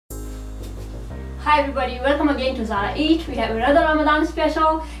Hi everybody, welcome again to Zara Eat. We have another Ramadan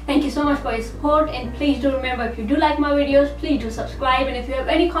special. Thank you so much for your support, and please do remember, if you do like my videos, please do subscribe, and if you have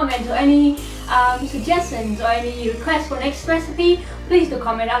any comments or any suggestions or any requests for next recipe, please do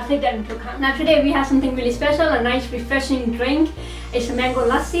comment. I'll take that into account. Now today we have something really special, a nice refreshing drink. It's a mango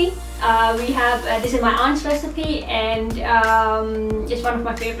lassi. This is my aunt's recipe, and it's one of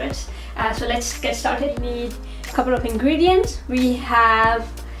my favorites. So let's get started. We need a couple of ingredients.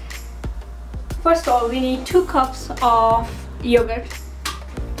 First of all, we need 2 cups of yogurt.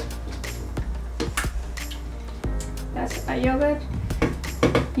 That's our yogurt.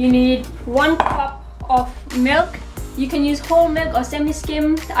 You need 1 cup of milk. You can use whole milk or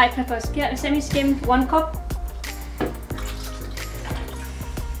semi-skimmed. I prefer semi-skimmed, 1 cup.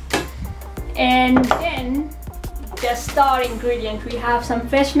 And then the star ingredient, we have some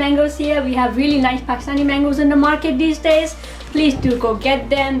fresh mangoes here. We have really nice Pakistani mangoes in the market these days. Please do go get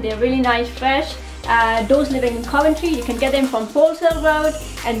them. They're really nice, fresh. Those living in Coventry, you can get them from Wholesale Road,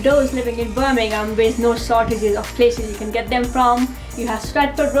 and those living in Birmingham, there's no shortages of places you can get them from. You have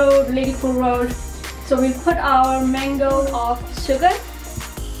Stratford Road, Ladypool Road. So we'll put our mango of sugar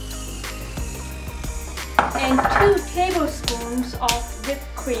and 2 tablespoons of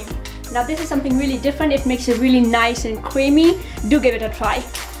whipped cream. Now this is something really different. It makes it really nice and creamy. Do give it a try.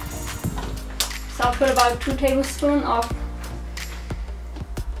 So I'll put about 2 tablespoons of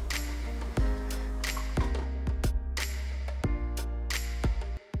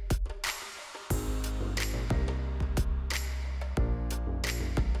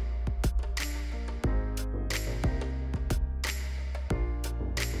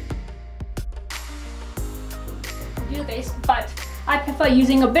this, but I prefer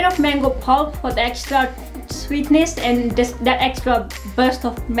using a bit of mango pulp for the extra sweetness and that extra burst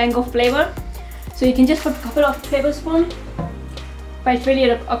of mango flavor. So you can just put a couple of tablespoons, but it's really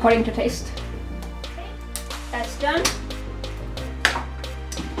according to taste. Okay, that's done.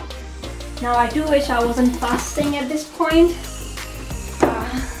 Now I do wish I wasn't fasting at this point.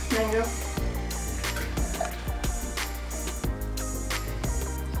 Mango.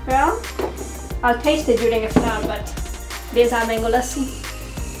 Well, I'll taste it during iftar, but there's our mango lassi.